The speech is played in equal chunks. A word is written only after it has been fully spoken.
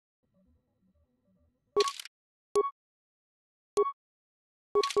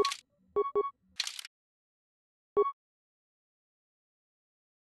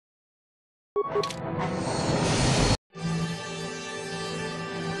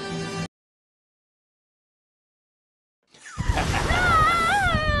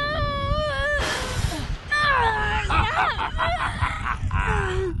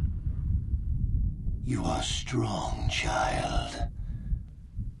You are strong, child.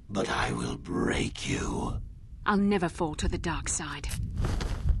 But I will break you. I'll never fall to the dark side.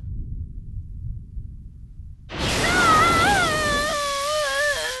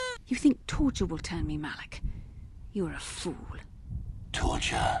 You think torture will turn me, Malik? You're a fool.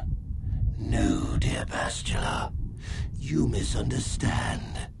 Torture? No, dear Bastila. You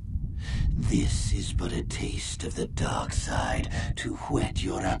misunderstand. This is but a taste of the dark side to whet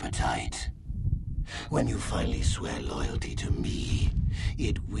your appetite. When you finally swear loyalty to me,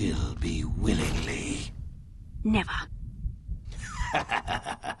 it will be willingly. Never.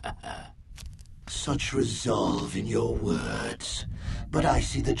 Such resolve in your words, but I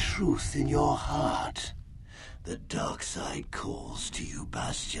see the truth in your heart. The dark side calls to you,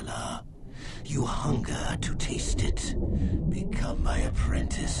 Bastila. You hunger to taste it. Become my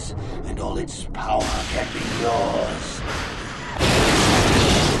apprentice, and all its power can be yours.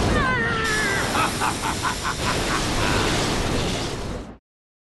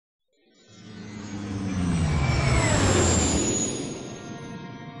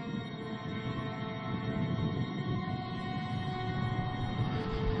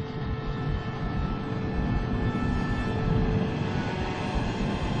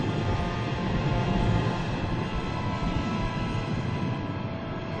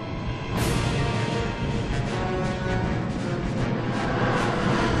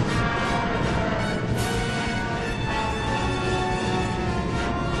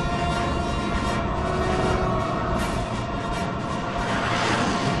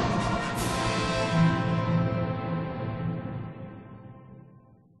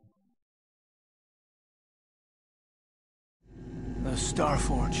 The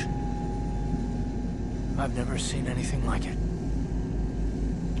Starforge. I've never seen anything like it.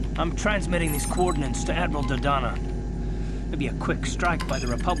 I'm transmitting these coordinates to Admiral Dodonna. Maybe a quick strike by the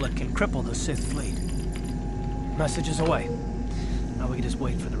Republic can cripple the Sith fleet. Message is away. Now we can just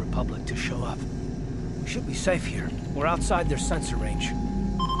wait for the Republic to show up. We should be safe here. We're outside their sensor range.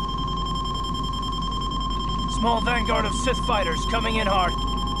 Small vanguard of Sith fighters coming in hard.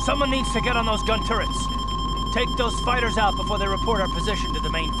 Someone needs to get on those gun turrets. Take those fighters out before they report our position to the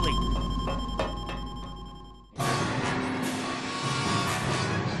main fleet.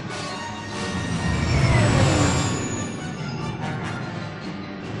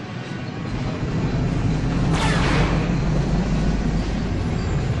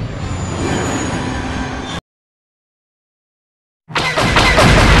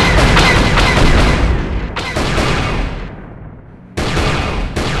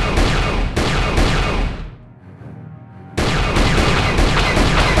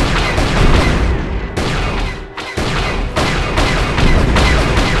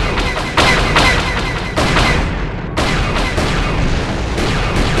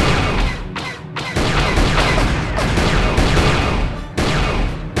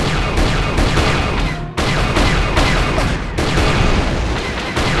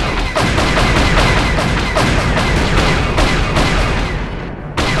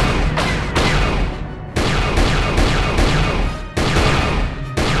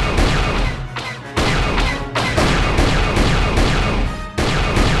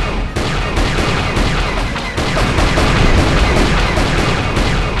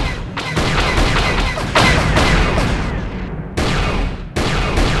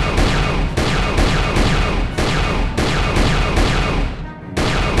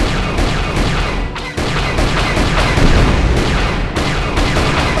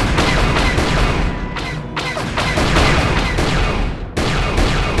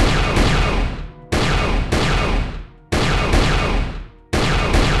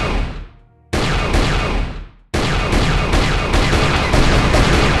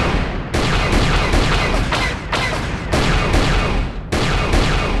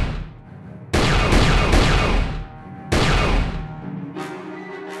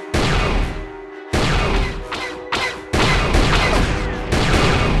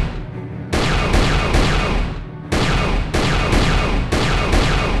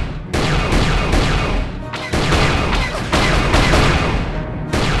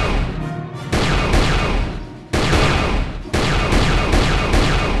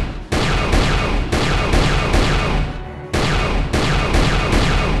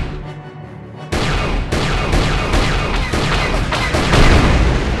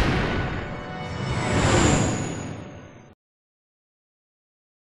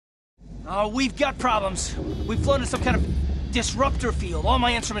 Oh, we've got problems. We've flown in some kind of disruptor field. All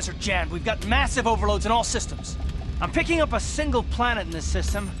my instruments are jammed. We've got massive overloads in all systems. I'm picking up a single planet in this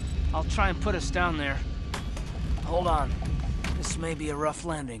system. I'll try and put us down there. Hold on. This may be a rough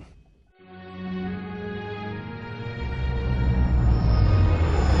landing.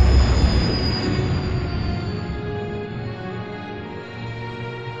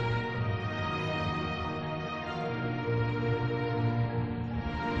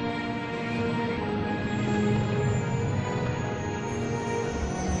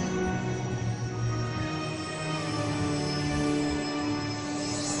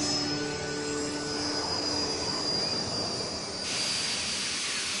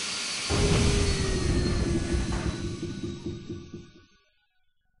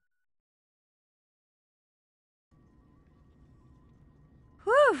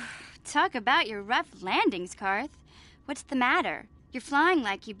 Whew! Talk about your rough landings, Karth. What's the matter? You're flying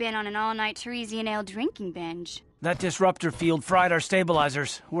like you've been on an all-night Teresian ale drinking binge. That disruptor field fried our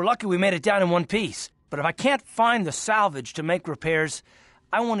stabilizers. We're lucky we made it down in one piece. But if I can't find the salvage to make repairs,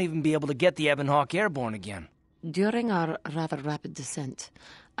 I won't even be able to get the Ebon Hawk airborne again. During our rather rapid descent,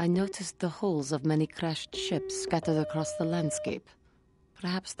 I noticed the hulls of many crashed ships scattered across the landscape.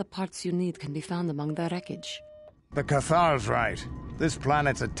 Perhaps the parts you need can be found among the wreckage. The Cathar's right. This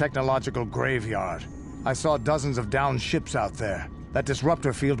planet's a technological graveyard. I saw dozens of downed ships out there. That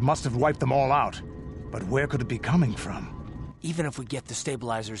disruptor field must have wiped them all out. But where could it be coming from? Even if we get the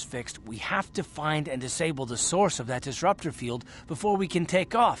stabilizers fixed, we have to find and disable the source of that disruptor field before we can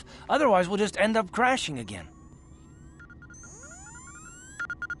take off. Otherwise, we'll just end up crashing again.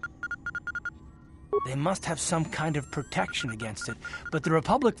 They must have some kind of protection against it, but the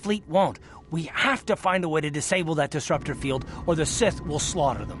Republic fleet won't. We have to find a way to disable that disruptor field, or the Sith will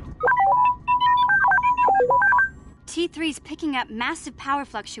slaughter them. T3's picking up massive power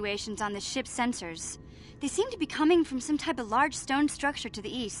fluctuations on the ship's sensors. They seem to be coming from some type of large stone structure to the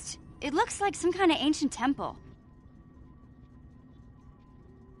east. It looks like some kind of ancient temple.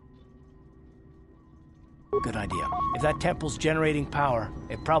 Good idea. If that temple's generating power,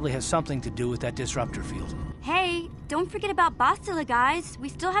 it probably has something to do with that disruptor field. Hey, don't forget about Bastila, guys. We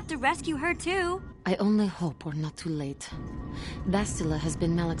still have to rescue her, too. I only hope we're not too late. Bastila has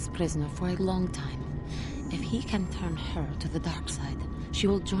been Malik's prisoner for a long time. If he can turn her to the dark side, she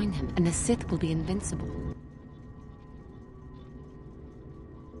will join him, and the Sith will be invincible.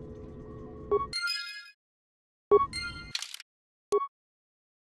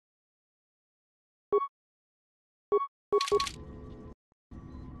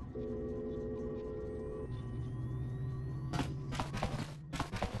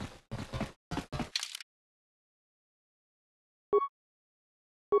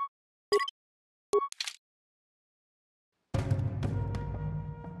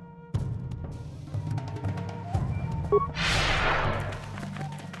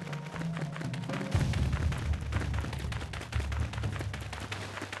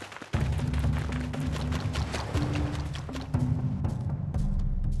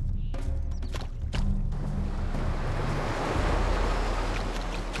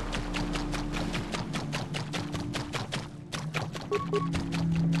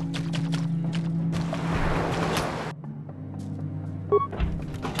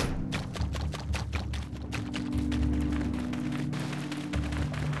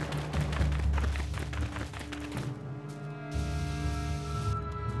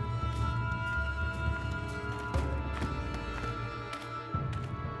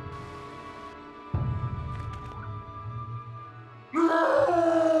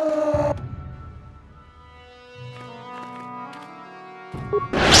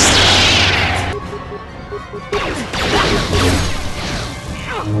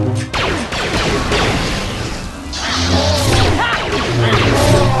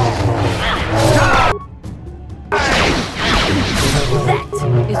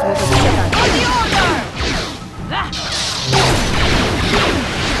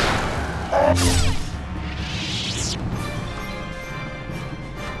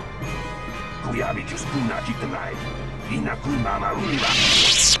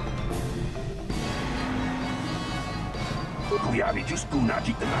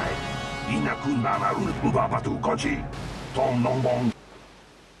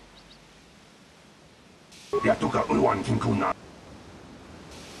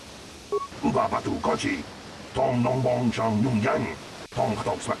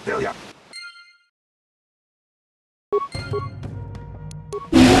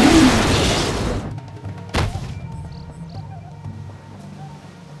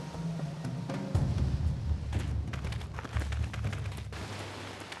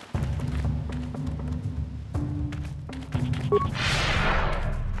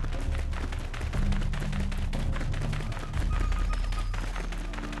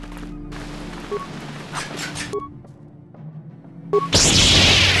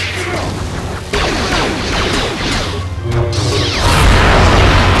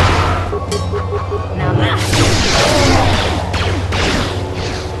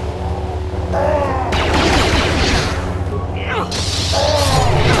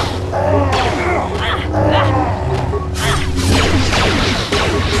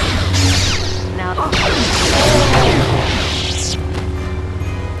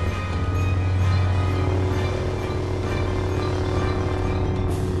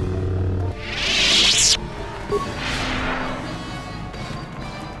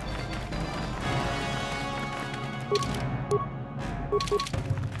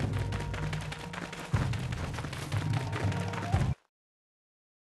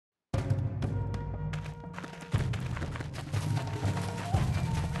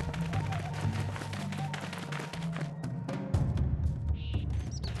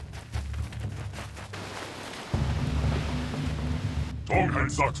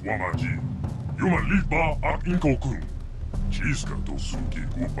 Saks wamaji. Juman lipa ak inkokun. Chiska tosuki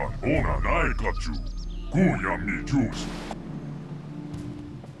kupan ona naikachu. Kuyami juice.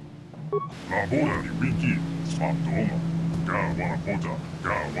 Labora ni wiki. Smatoma. Gawana bota.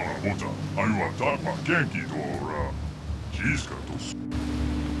 Ayua takwa kenki dora. Chiska tosu.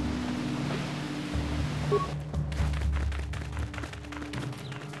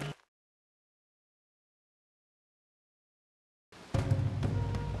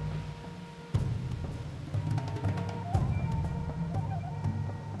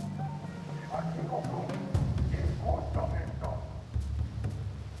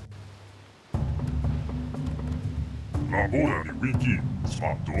 Labora ni wiki.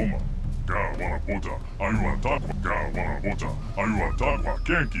 Smatoma. Gawana bota. Ayua takwa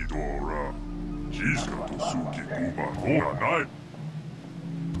kenki dora. Chiska tosuki kupan ona nai.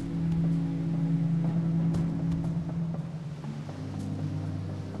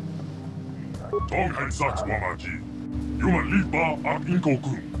 Tonghai Saks wamaji. Juman lipa ak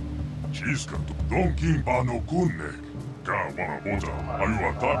inkokun. Chiska to Donkin no kunne. Gawana bota.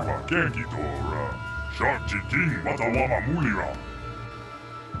 Ayua takwa kenki dora. Shachi king watawama mulira.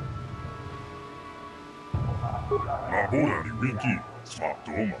 Labora ni winki.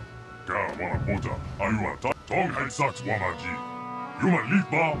 Smatoma. Gawana bota. Ayua takwa. Tonghai Saks wamaji. Juman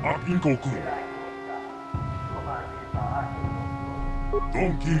lipa ak inkokun.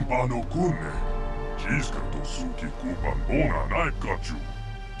 Donkin no kunne. Chiska tosuki kupan bona naikachu.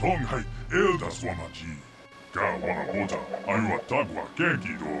 Tonghai eldas wamaji. Gawana bota. Ayua takwa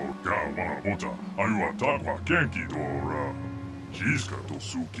kenki dora. Gawana bota. Ayua takwa kenki dora. Chiska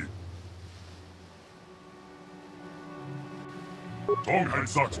tosuki. Tonghai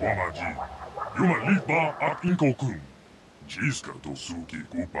Saks wamaji. Juman lipa ak inkokun. Chiska tosuki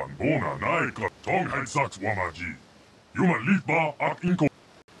kupan bona naika. Tonghai Saks wamaji. Juman lipa ak inkokun.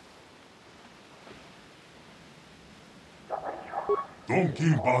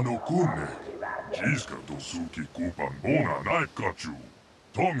 Donkin no kunne. Chiska tosuki kupan bona naikachu.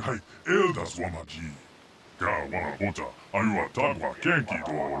 Tonghai eldas wamaji. Gawana bota. Ayua takwa kenki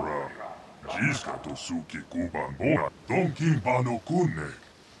dora. Chiska tosuki kupan bona. Donkin no kunne.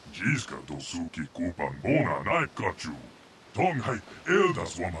 Chiska tosuki kupan bona naikachu. Tonghai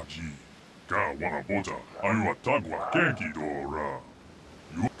eldas wamaji. Gawana bota. Ayua takwa kenki dora.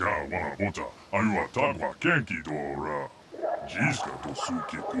 Gawana bota. Ayua takwa kenki dora. Chiska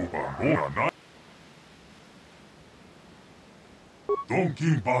tosuki kupan bona nai.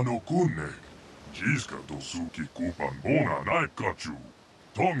 Donkin no kunne. Chiska tosuki kupan bona naikachu.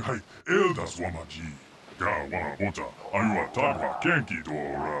 Tonghai eldas wamaji. Gawana bota. Ayua takwa kenki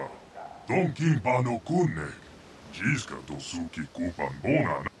dora. Donkin no kunne. Chiska tosuki kupan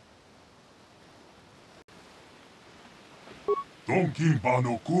bona nai. Donkin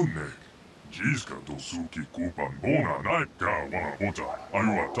no kunne. Chiska tosuki kupan bona nai. Gawana bota.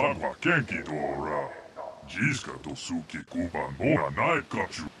 Ayua takwa kenki dora. Chiska tosuki kupan bona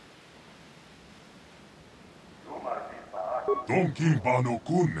naikachu. Donkin no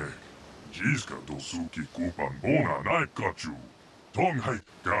kunne. Chiska tosuki kupan bona naikachu. Tonghai.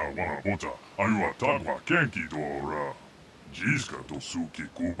 Gawana bota. Ayua takwa kenki dora. Chiska tosuki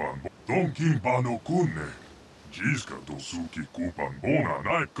kupan. Donkin no kunne. Chiska tosuki kupan bona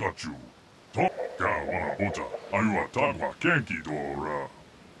naikachu. Gawana bota. Ayua takwa kenki dora.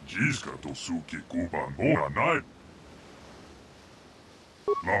 Chiska tosuki kupan bona nai.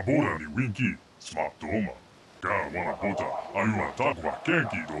 Labora ni winki. Smatoma. Gawana bota. Ayua takwa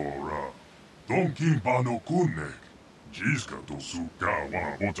kenki dora. Donkin no kunne. Chiska tosu.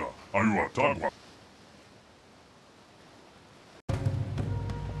 Gawana bota. Ayua takwa.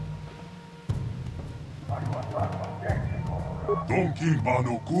 Donkin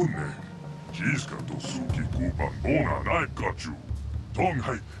no kunne. Chiska tosuki kupan bona naikachu.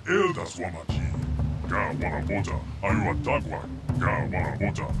 Tonghai eldas wamaji. Gawana bota. Ayua takwa. Gawana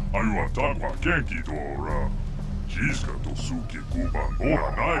bota. Ayua takwa kenki dora. Chiska tosuki kupan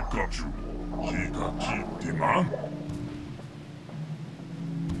bona naikachu. Chica chitiman.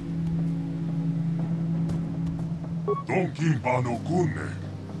 Donkin no kunne.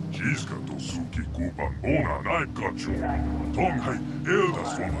 Chiska tosuki kupan bona naikachu. Tonghai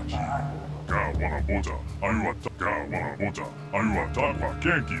eldas wamaji. Gawana bota. Ayua takwa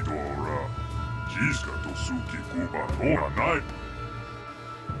kenki dora. Jiska to suki kupa bona nai.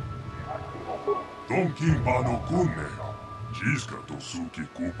 Donkin pano kunne. Jiska to suki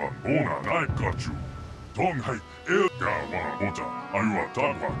kupa bona nai kachu. Tonghai elka wana bota. Ayua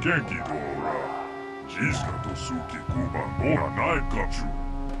tagwa kenki dora. Jiska to suki kupa bona nai kachu.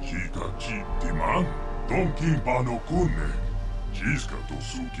 Hikachi timan. Donkin pano kunne. Jiska to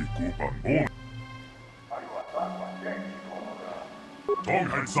suki kupa bona.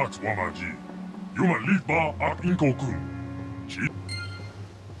 Tonghai saks wamaji. Yuma litba ak inkokun.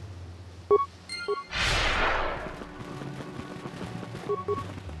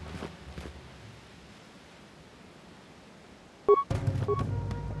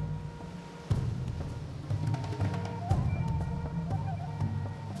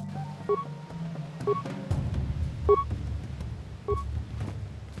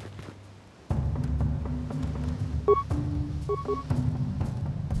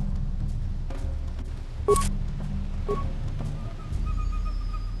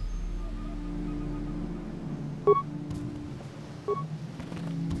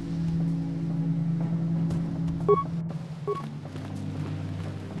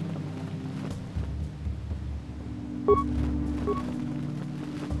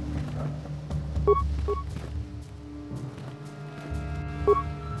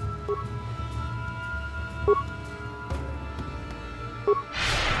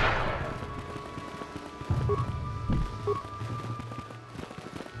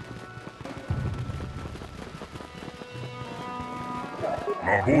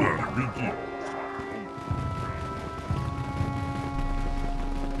 Ahora de Wiki.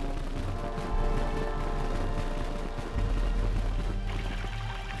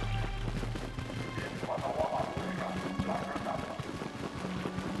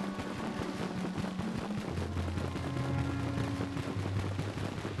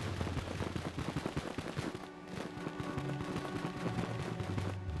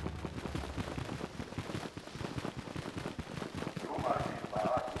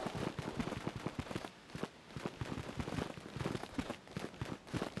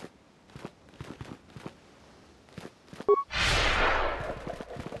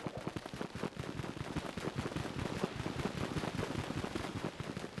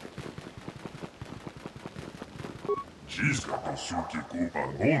 Jiska to suki kupa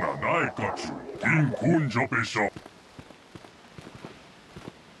bona nai kachu. Kin kunjo pesho.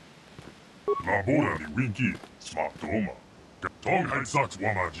 Labora ni Winky, Smatoma. Tonghai saks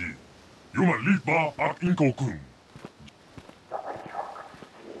wamaji. Yuma litba ak inkokun.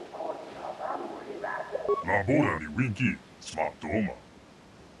 Labora ni Winky, Smatoma.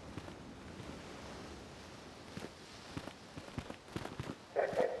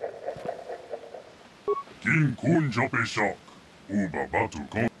 Kin kunjo peshok. Uba batu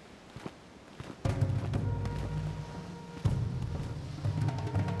kon.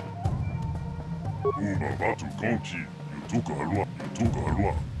 Uba batu konchi. Yutuka halua. Yutuka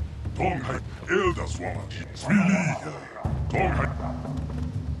halua. Tonghai elda swamaji. Sviliha. Tonghai.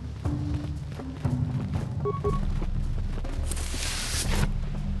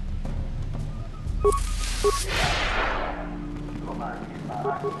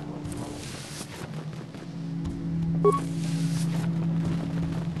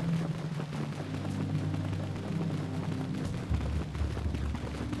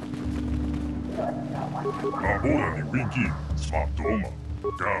 Labora ni Winky, Smatoma.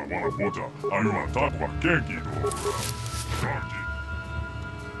 Ka wana bota, ayua takwa kenki do. Kanji.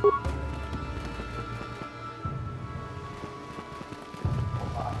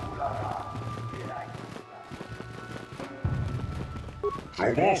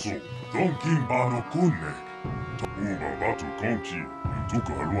 Shobaso, Donkin Bano Kunne. Uba batu konchi,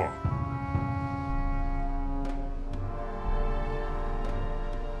 yutuka halua.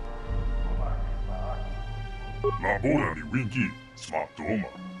 Labora ni Winky, Smatoma.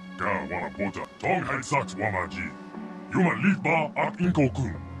 Ka wana bota, Tonghai saks wamaji. Yuma litba ak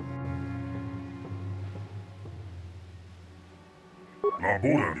inkokun.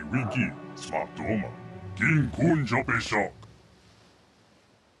 Labora ni Winky, Smatoma. Kin kunjo peshok.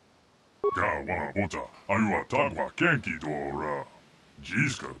 Ka wana bota, ayua tagwa kenki dora.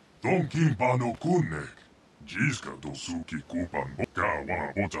 Jiska, Donkin Bano Kunne. Jiska to suki kupan bo. Ka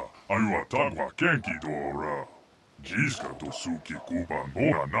wana bota, ayua tagwa kenki dora. Jiska to suki kupan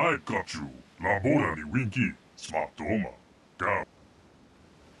bona nai kachu. Labora ni Winky, Smatoma. Ka.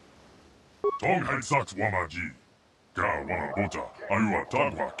 Tonghai saks wamaji. Ka wana bota, ayua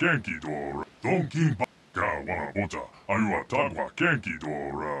tagwa kenki dora. Donkin ba. Ka wana bota, ayua tagwa kenki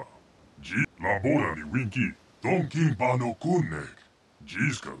dora. Labora ni Winky, Donkin Bano Kunne.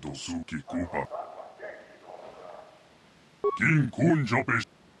 Jiska to suki kupan. King Kun Jope.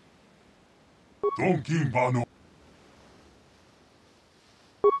 Don King Bano.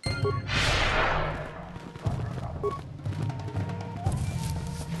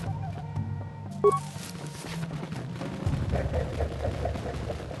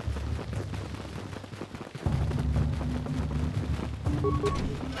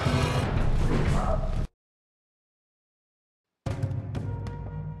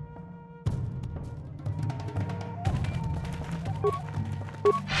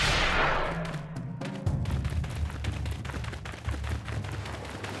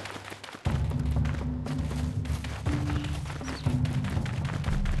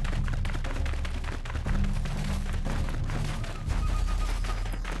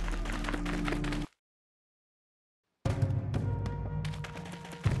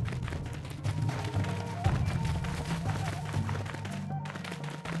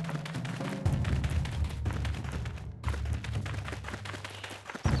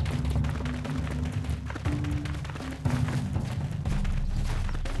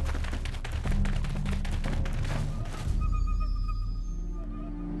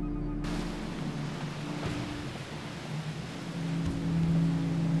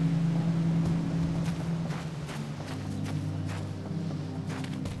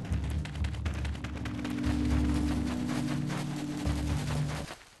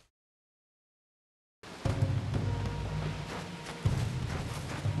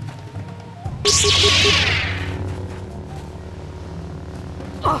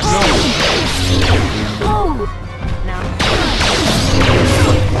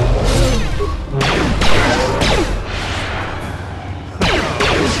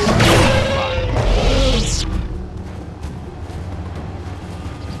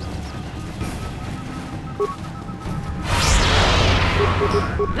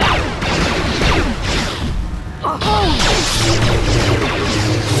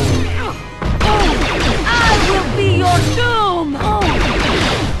 I will be your doom!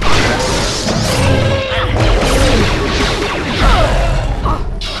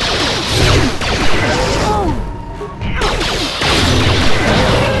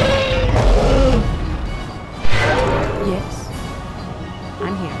 Yes,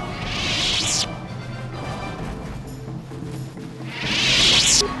 I'm here.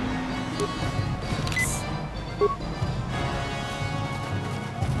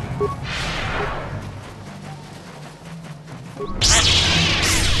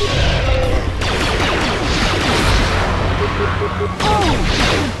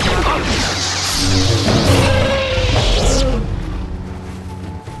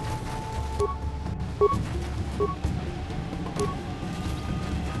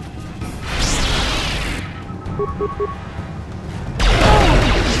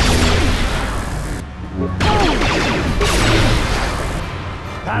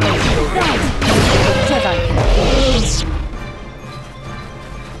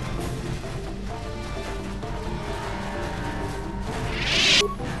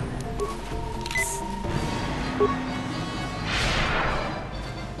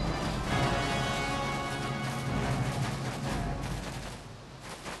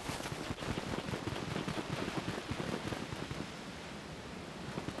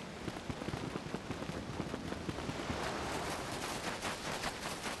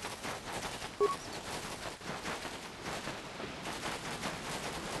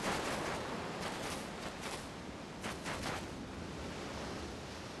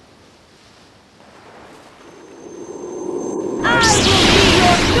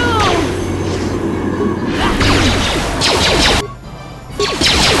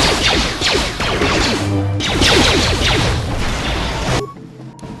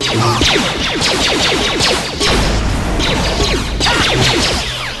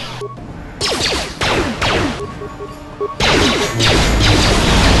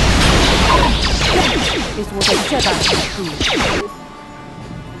 This was a Jedi move.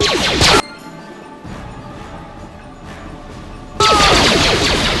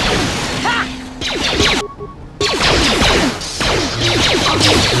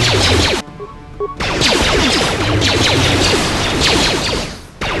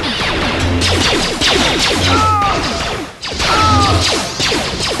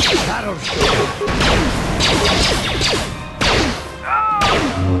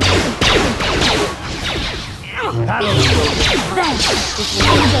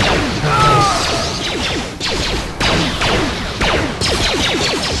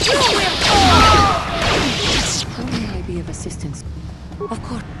 How may I be of assistance? Of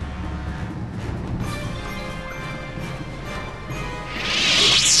course.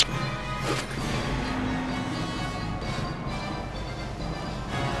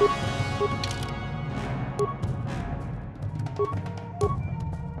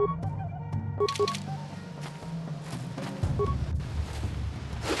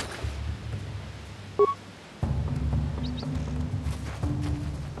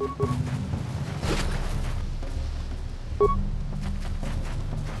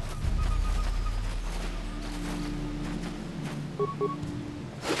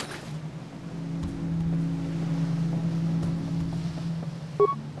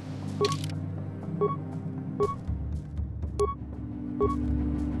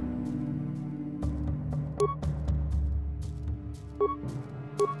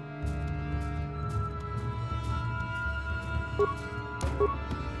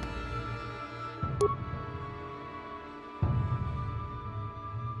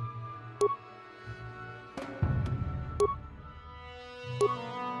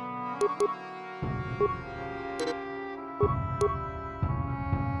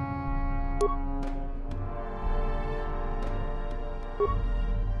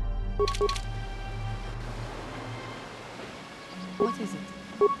 What is it?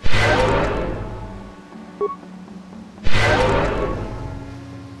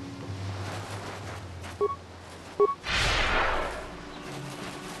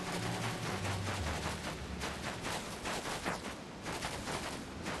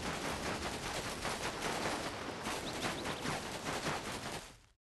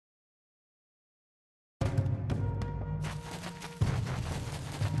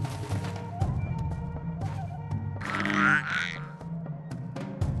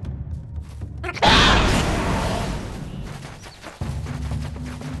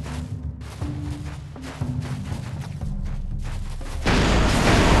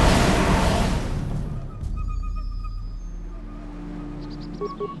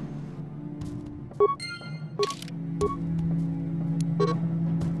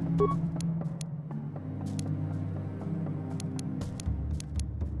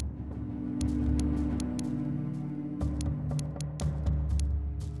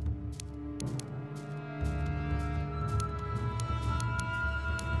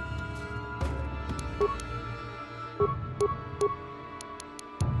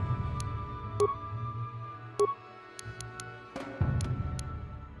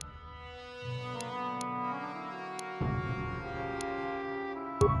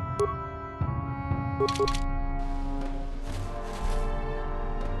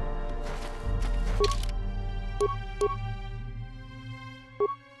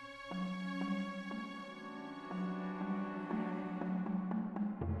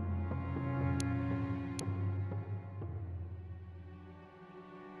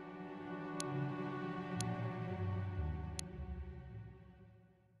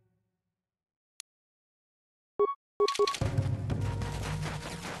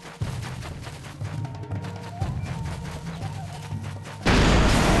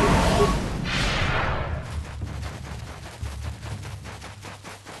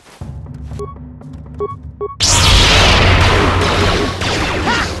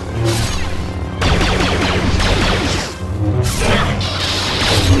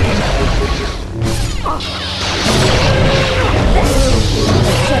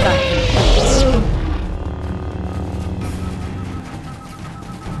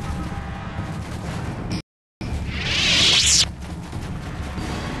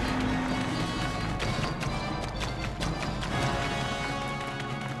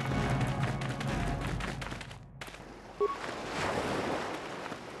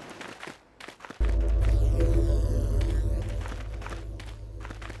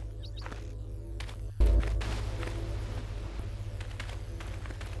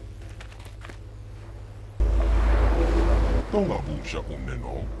 Tonga punsha kunne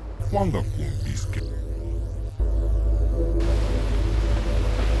no, wanga kun piske.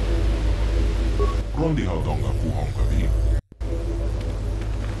 Rondi hau tonga puhonka vi.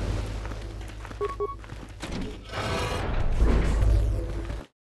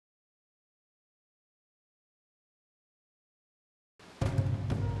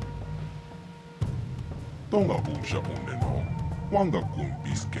 Tonga punsha kunne no, wanga kun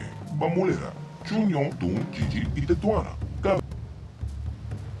piske. Bamulera, chunyon tun jiji ite tuana.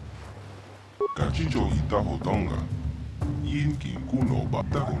 Kachicho itaho tonga. Yin kin kuno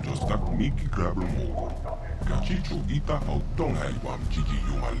bapta con jostak miki grabel moko. Kachicho itaho tonga iwam jiji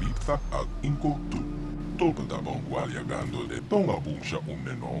yumalitza ag inko tu. Tolka tabon gualiagando de tonga bunsha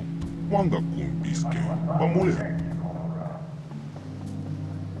uneno. Wanga kun piske. Bamule.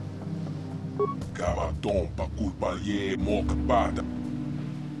 Gabaton pa culpa ye moka pada.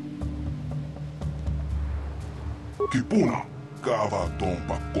 Kipuna. Gabaton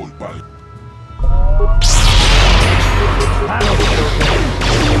pa culpa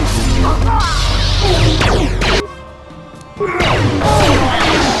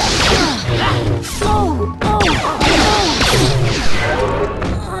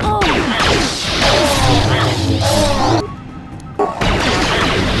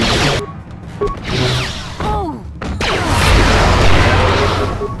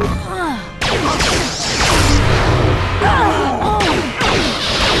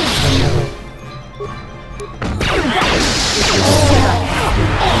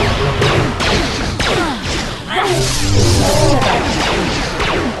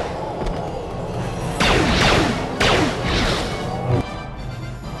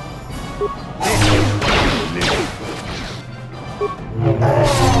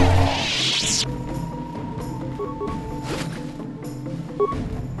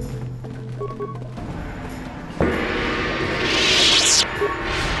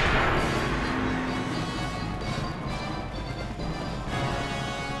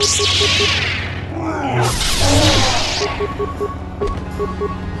Now.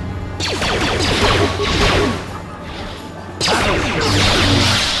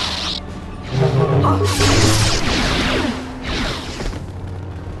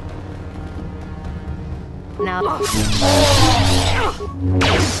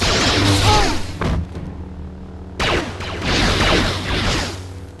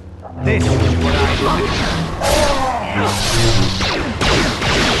 This is what I do.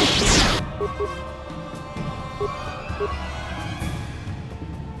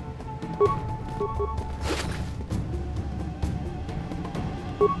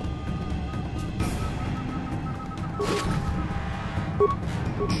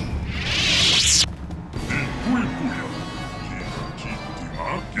 Kuikuja.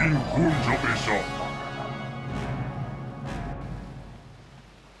 Kiittima. Kinkunjopesho.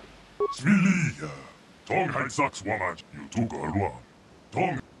 Svilia. Tonghai saks wamaj. Yutuka luam.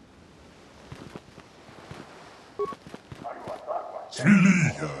 Tong.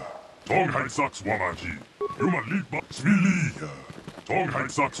 Svilia. Tonghai saks wamaji. Yuma lipa. Svilia. Tonghai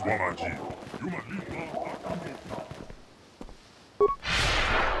saks wamaji. Yuma lipa.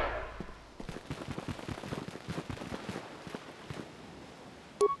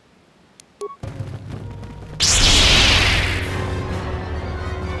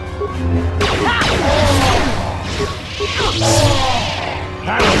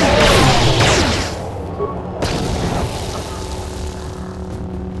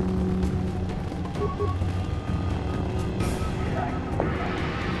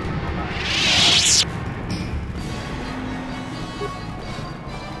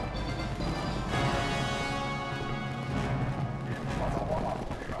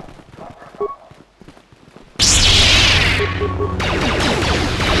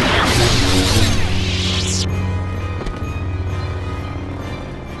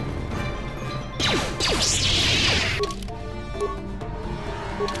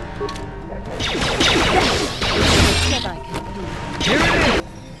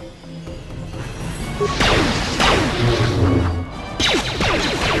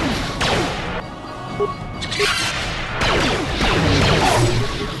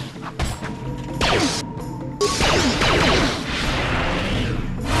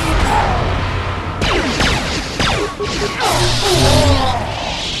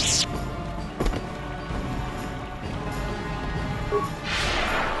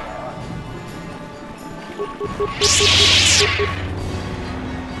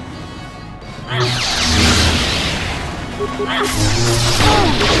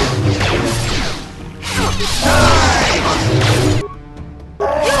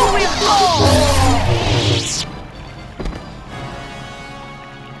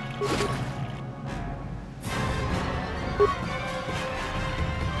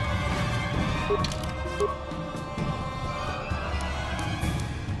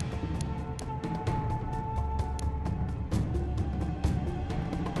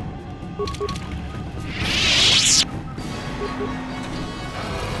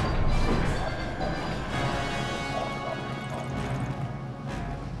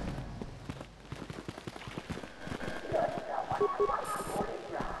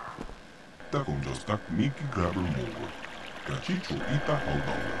 Takonjostak Miki Grabber Mogo. Kachicho Ita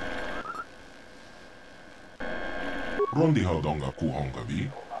Haudonga. Rondi Haudonga Kuhongavi.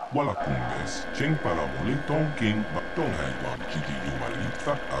 Wala Kunges. Cheng Palamoli Tong King Batong Haidwan Chiti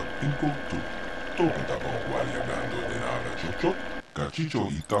Yumalitza Ag Inko Tu. Tokatabo Walia Gando de Naga Chocho. Kachicho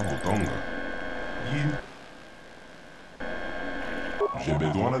Ita Haudonga. Yin.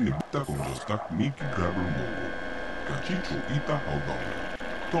 Jebeduana ni Takonjostak Miki Grabber Mogo. Kachicho Ita Haudonga.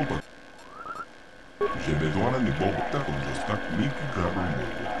 Tompa Jebeduana ni Bogota Konjostak Miki Grabber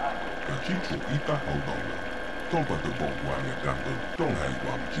Mogo. Kachicho Ita Haudonga. Tompa de Bogwalia Gando Tong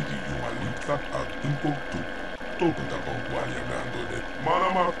Haidwam Chiti Yumalitza Ag Inko Tu. Tokota Bogwalia Gando de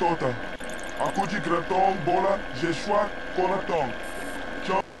Manama Tota. Akuji Kraton Bola Jeshua Kolatong.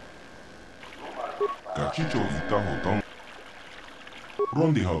 Kachicho Ita Haudonga.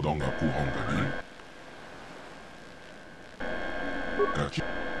 Rondi Haudonga Kuhongavi. Kachicho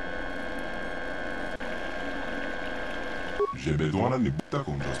Jebeduana ni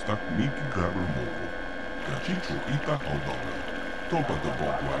Takonjostak Miki Grabber Mogo. Kachicho Ita Haudonga. Tompa de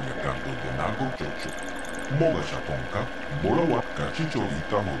Bogwalia Gando de Nago Chocho. Moga Shaponka. Bola Wat Kachicho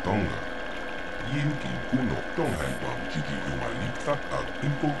Ita Haudonga. Yinki Kuno Tong Haidwam Chiti Yumalitza Ag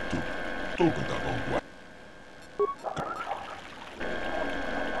Inko Tu. Tokota Bogwalia.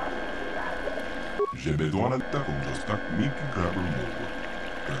 Jebeduana Takonjostak Miki Grabber Mogo.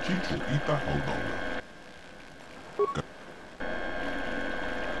 Kachicho Ita Haudonga.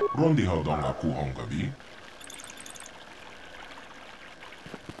 Rondi Haudonga Kuhongavi.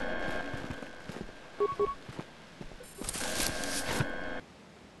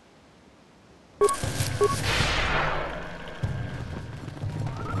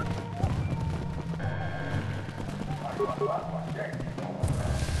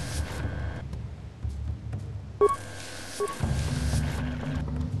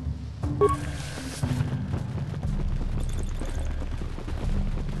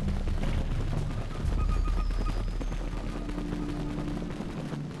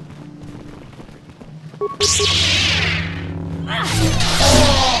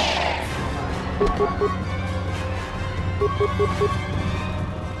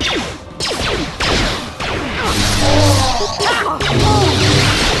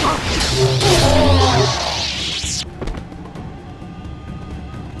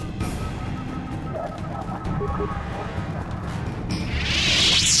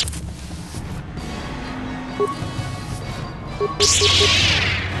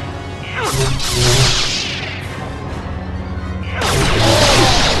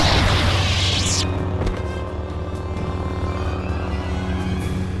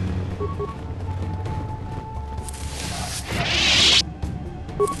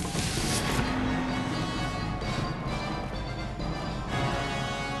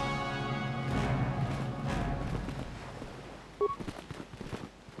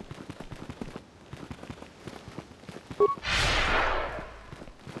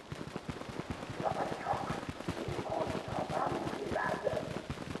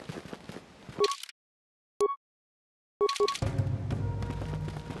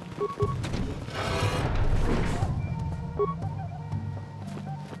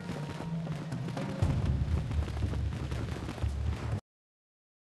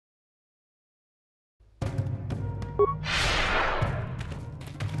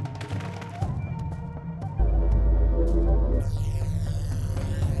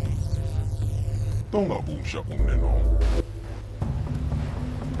 Tonga puusha unneno.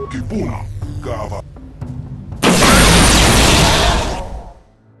 Kipuna, kaava.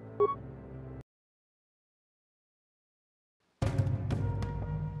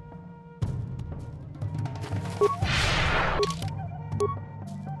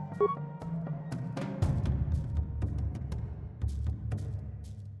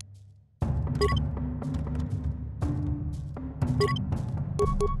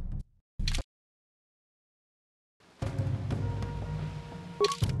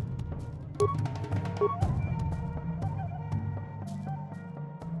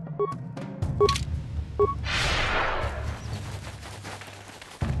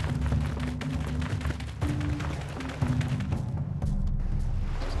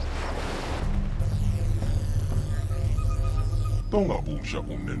 Tonga puusha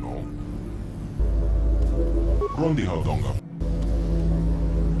unneno. Rondi hau tonga.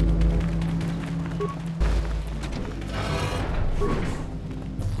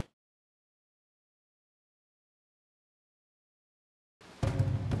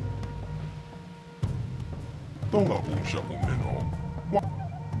 Tonga puusha unneno.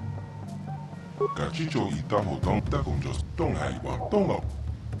 Kachicho itaho tonga kunjos tonga iwa tonga.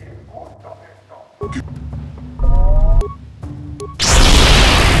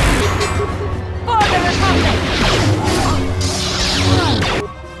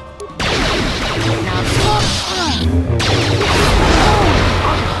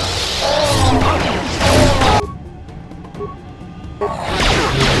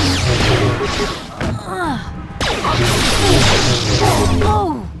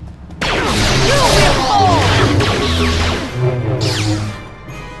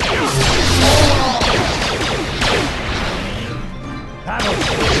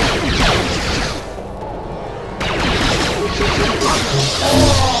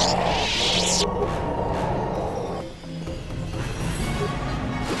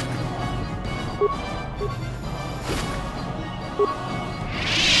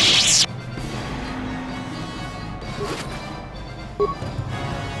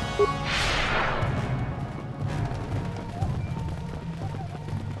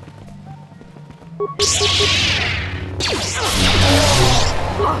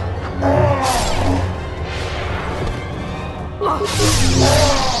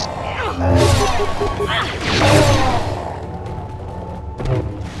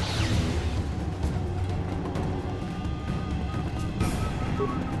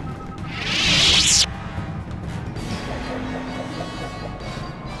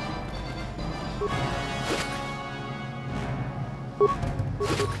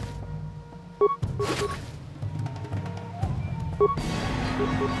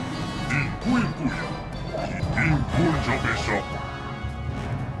 Din kuinkuja, din kunjo besok.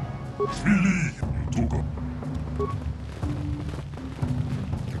 Svili, Tuka.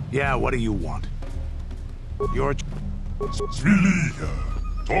 Yeah, what do you want? Your... Svili,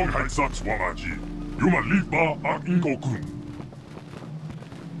 Tonghai Saks Wamaji. Yuma Litba ak Inko-kun.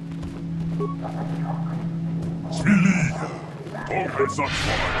 Svili, Tonghai Saks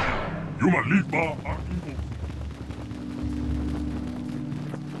Wamaji. Yuma Litba ak Inko-kun.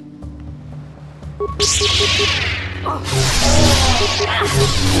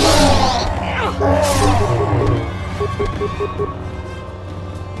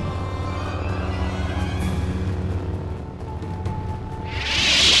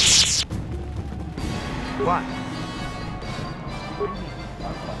 What?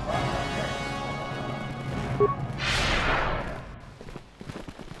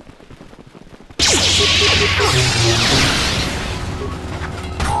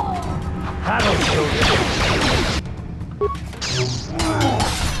 That'll show you.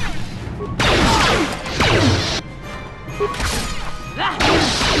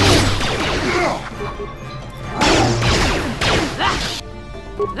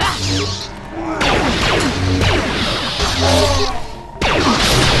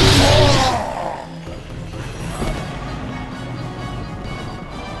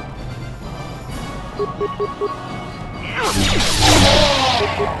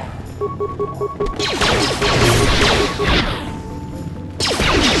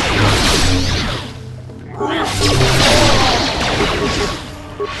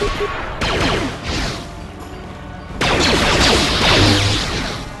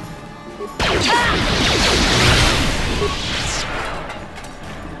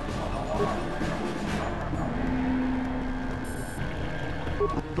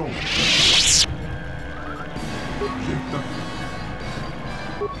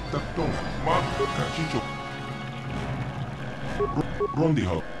 Rondi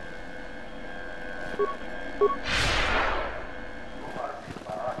Hub.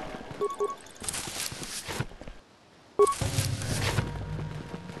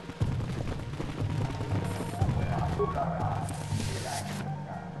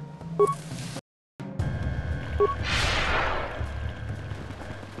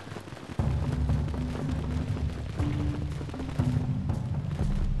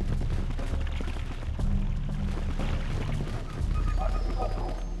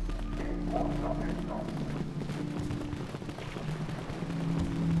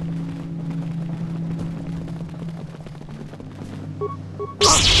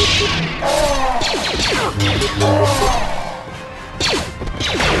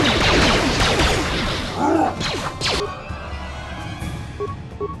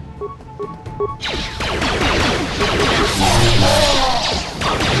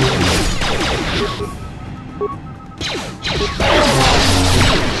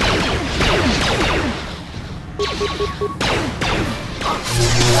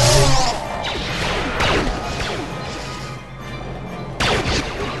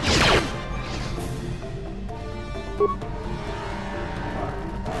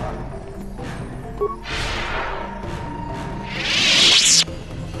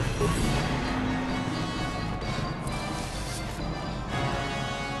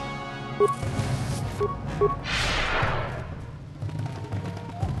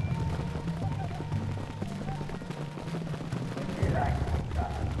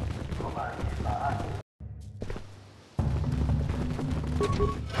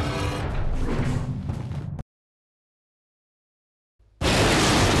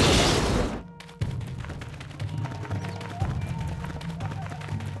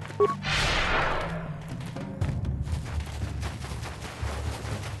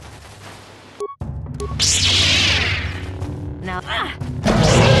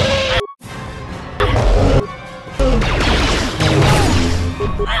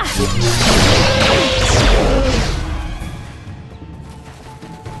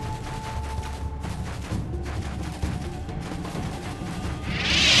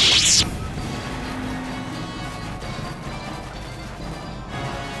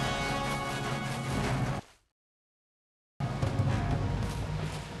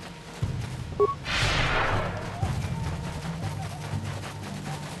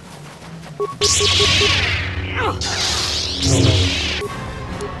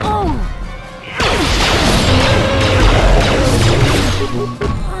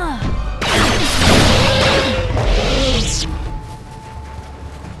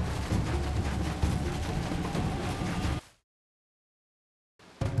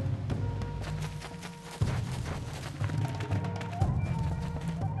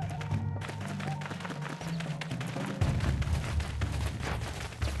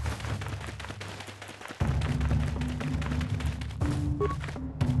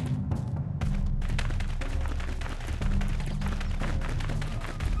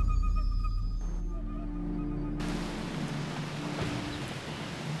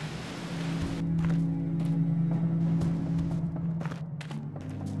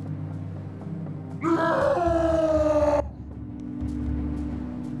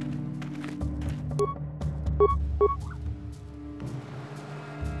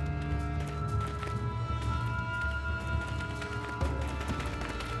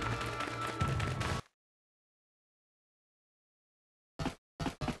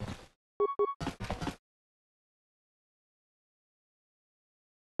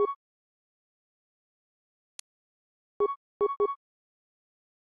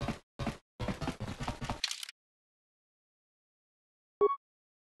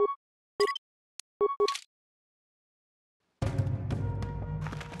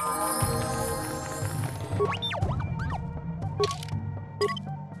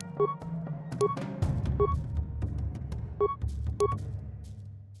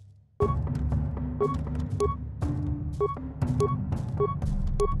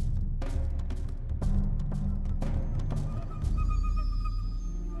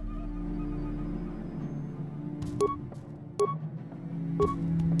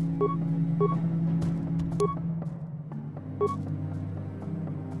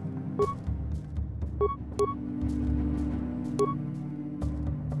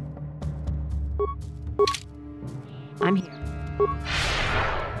 I'm here.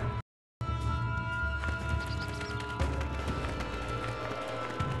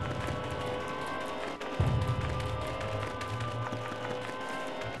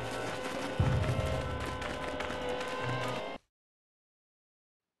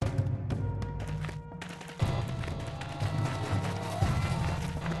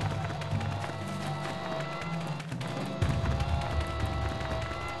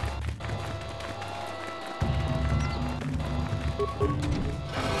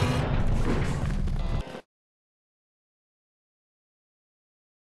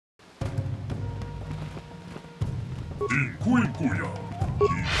 Din kuinkuja.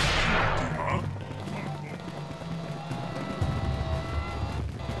 Kiitima.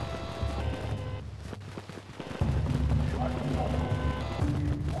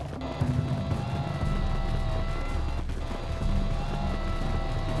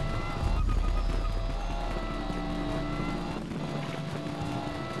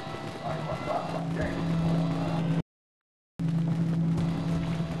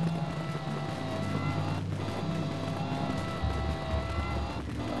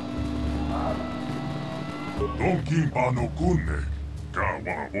 Donkinpa no kunne. Ka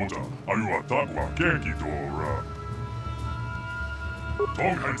wamapota ayua takwa kenki tora.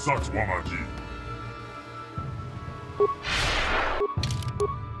 Tonghan saks wamaji.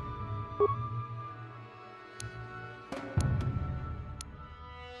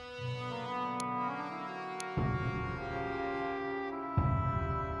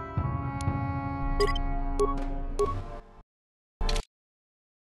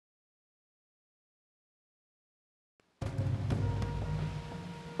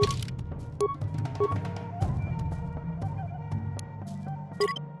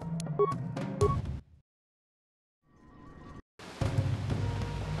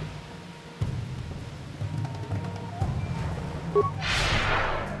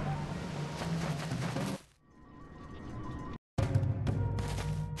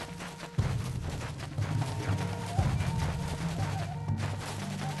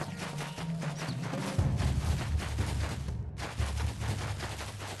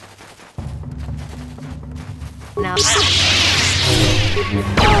 Now.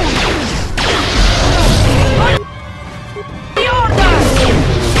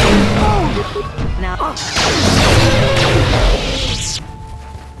 Now.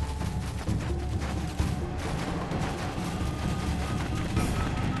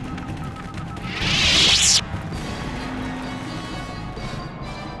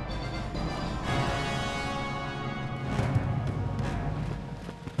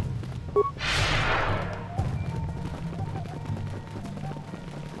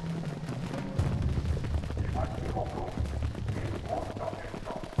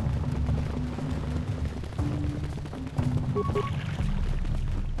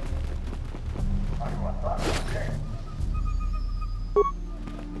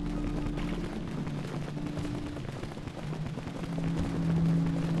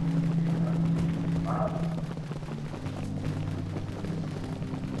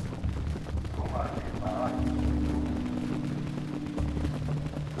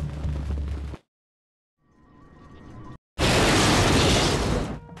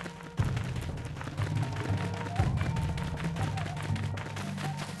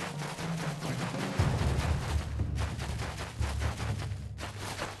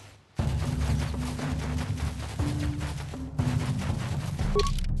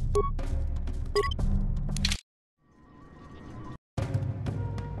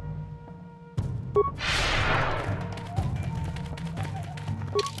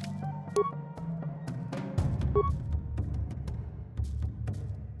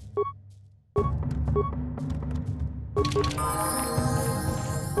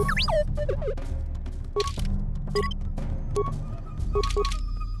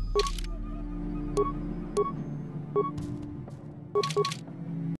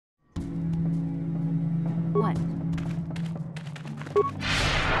 What?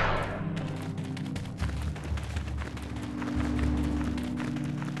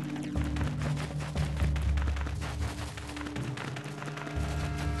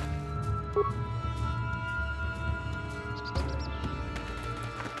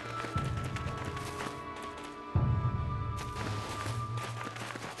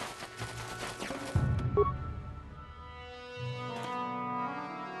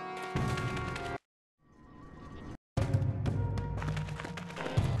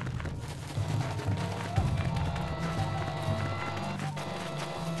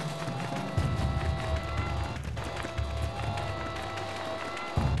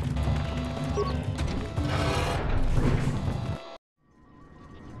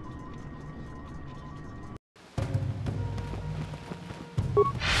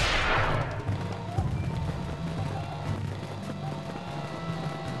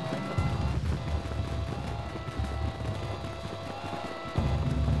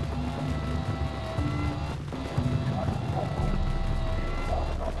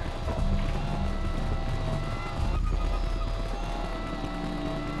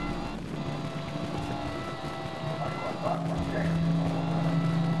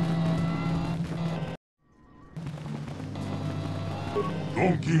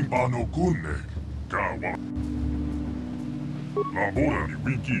 Tonkin pano kunne. Kawa. Labora ni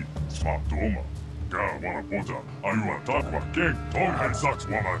winki. Smatoma. Kawa pota. Ayua takwa ken. Tonghai saks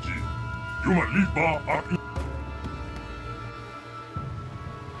wamaji. Yuma lipa a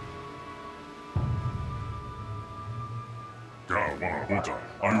Kawa pota.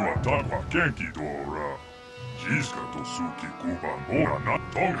 Ayua takwa kenki dora. Jiska to suki kuban bora na.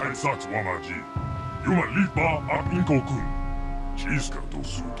 Tonghai saks wamaji. Yuma lipa a inkokun. Jiska to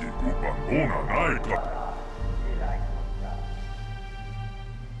suki kupan bona naika.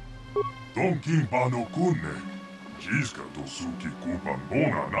 Tonkin pano kunne. Jiska to suki kupan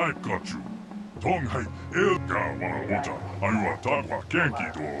bona naikachu. Tonghai elka wana ota. Ayua takwa kenki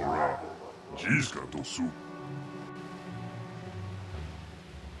dora. Jiska to su.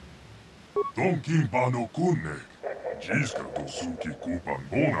 Tonkin pano kunne. Jiska to suki kupan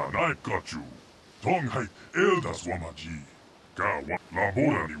bona naikachu. Tonghai eldas wamaji. Kawa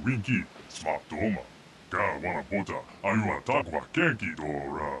labora ni winki, smatoma. Kawana pota, ayua takwa kenki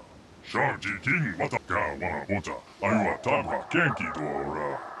dora. Sharji king wata. Kawana pota, ayua takwa kenki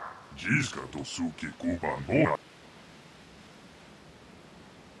dora. Jiska to suki kupan bona.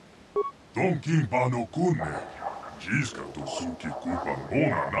 Tonkin pano kunne. Jiska to suki kupan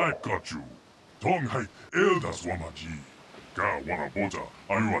bona naikachu. Tonghai eldas wamaji. Kawana pota,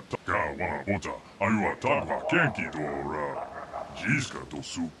 ayua ta. Kawana pota, ayua takwa kenki dora. Jiska to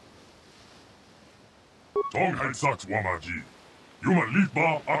su. Tonghai saks wamaji. Yuma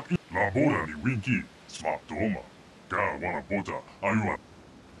lipa a labora ni winki. Smatoma. Kawana pota. Ayua.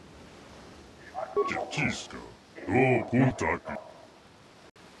 Jiska. Do kuntaki.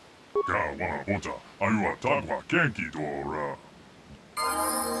 Kawana pota. Ayua takwa kenki dora.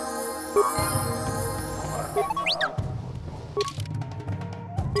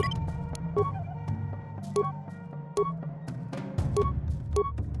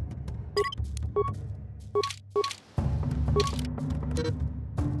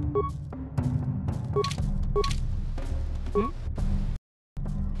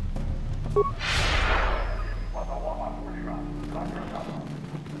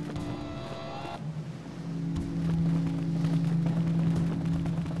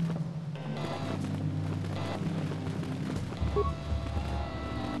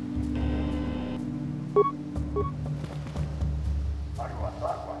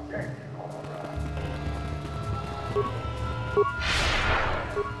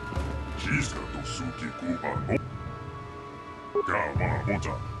 Jiska to suki kuban bona. Kawana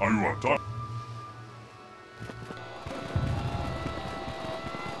pota. Ayua ta.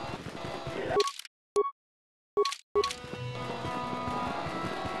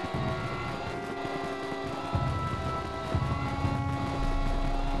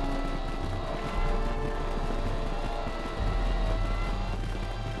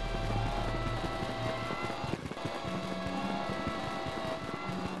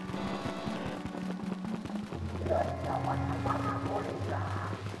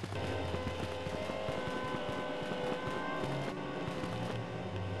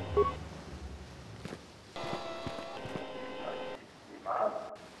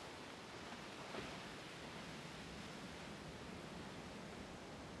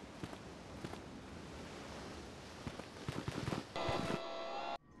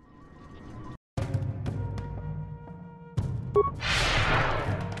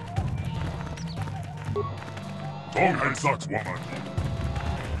 Tonghai saks wamaji.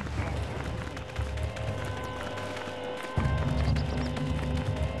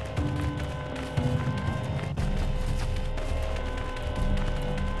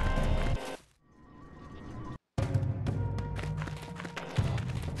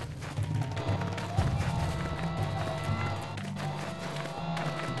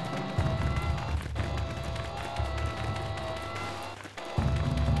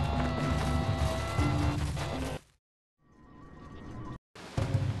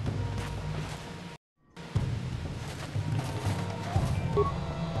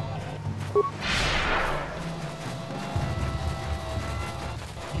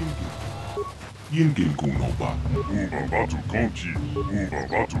 Yingin Kunoba. Uba Batu Konchi. Uba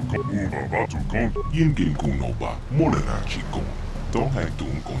Batu Uba Batu Konchi. Yingin Kunoba. Morena Chikon. Tonghai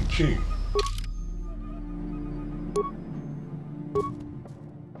Tun Konching.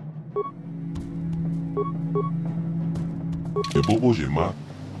 Bobo Jema.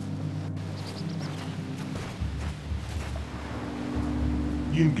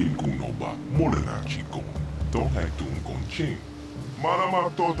 Yingin Kunoba. Morena Chikon. Tonghai Tun Konching. Manama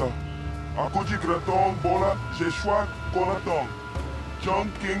Tota. Akuji Gratong Bola Jeshua Konatong.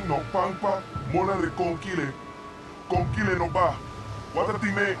 John King no Pangpa Mola Reconkile. Konkile no Ba.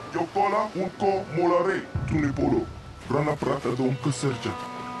 Watatime Yokola Unko Molare. Tunipolo. Rana Prata Don Kaserja.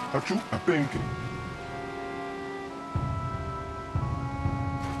 Hachu Apenke.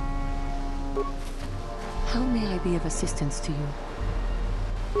 How may I be of assistance to you?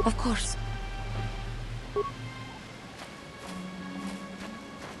 Of course.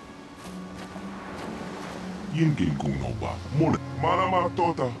 Yingin Kunoba. Morena. Manama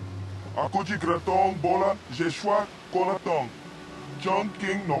Tota. Akuji Gratong Bola Jeshua Konatong. John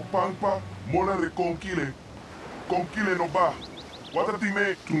King no Pangpa Mola Reconkile. Konkile no Ba.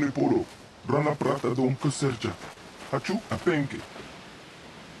 Watatime Tunipolo. Rana Prata Don Kaserja. Hachu Apenke.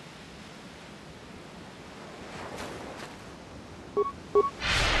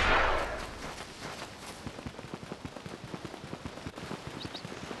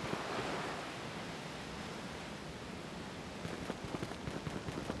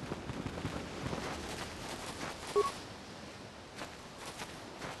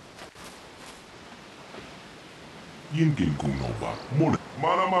 Yingin Kunoba. Morena.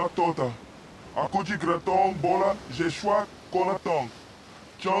 Manama Tota. Akuji Gratong Bola Jeshua Konatong.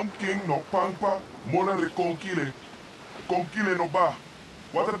 John King no Pangpa Mola Reconkile. Konkile no Ba.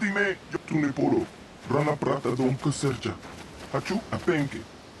 Watatime Tunipolo. Rana Prata Don Kaserja. Hachu Apenke.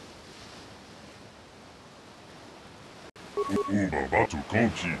 Uba Batu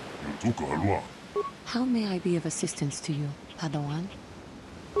Konchi Yutuka Halua. How may I be of assistance to you, Padawan?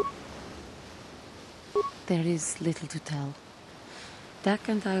 There is little to tell. Dak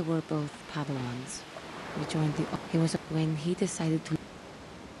and I were both Padawans. We joined the... He was... When he decided to...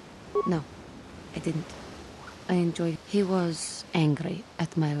 No, I didn't. I enjoyed... He was angry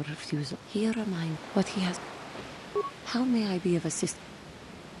at my refusal. Here am I. What he has... How may I be of assistance?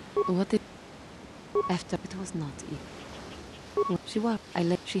 What did... After... It was not easy. She was... I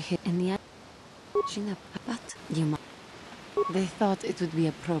let... She hit in the... She never... But... You might... They thought it would be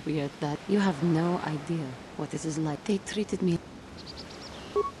appropriate that... You have no idea what this is like. They treated me...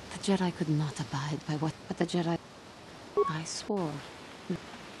 The Jedi could not abide by what... But the Jedi... I swore...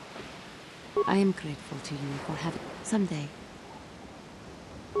 I am grateful to you for having... Someday...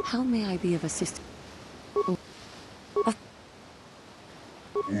 How may I be of assistance? Uba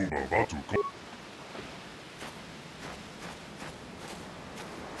Batu Konchi.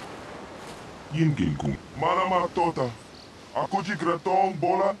 Yingin Kun. Manama Tota. Akuji Gratong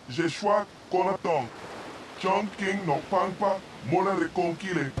Bola Jeshua Konatong. John King no Pangpa Mola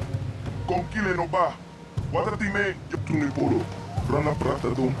Reconkile. Konkile no Ba. Watatime Tunipolo. Rana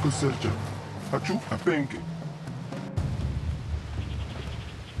Prata Don Kaserja. Hachu Apenke.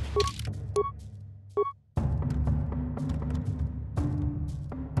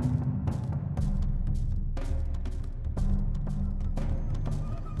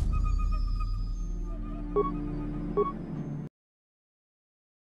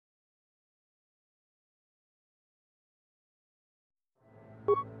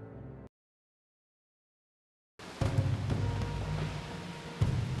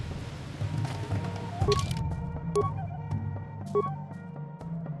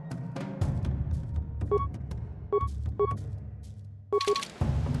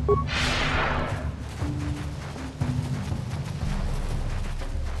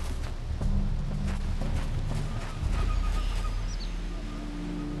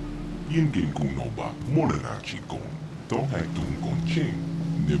 Yingin Kunoba. Morena Chikon. Tonghai Tun Konching.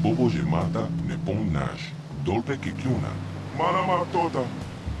 Ne Bobo Jemata. Ne Pon Nash. Dolpe Kikyuna. Manama Tota.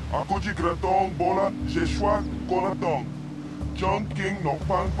 Akuji Gratong Bola Jeshua Konatong. John King no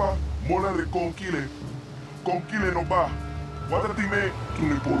Pangpa Mola Reconkile. Konkile no Ba. Watatime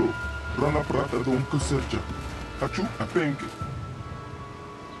Tunipolo. Rana Prata Don Kaserja. Hachu Apenke.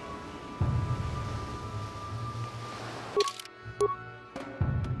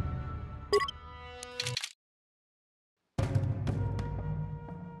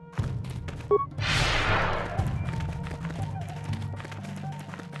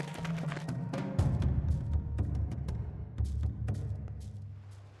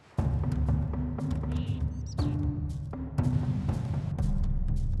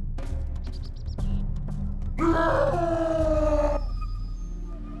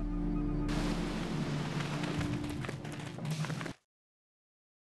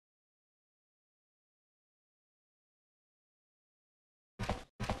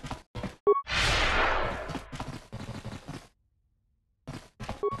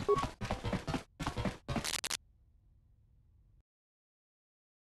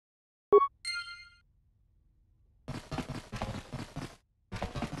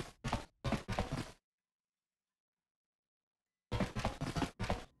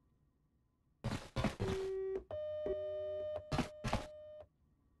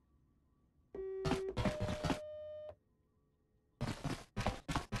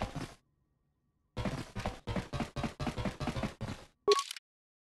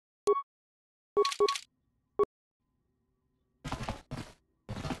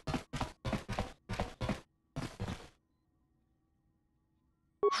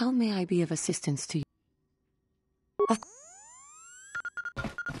 How may I be of assistance to you? Of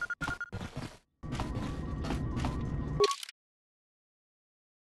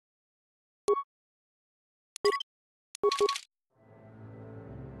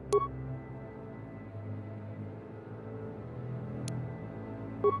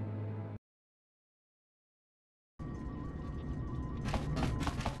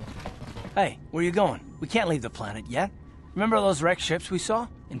Hey, where you going? We can't leave the planet yet. Remember those wrecked ships we saw?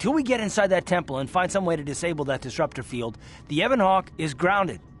 Until we get inside that temple and find some way to disable that disruptor field, the Ebon Hawk is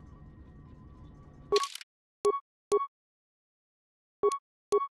grounded.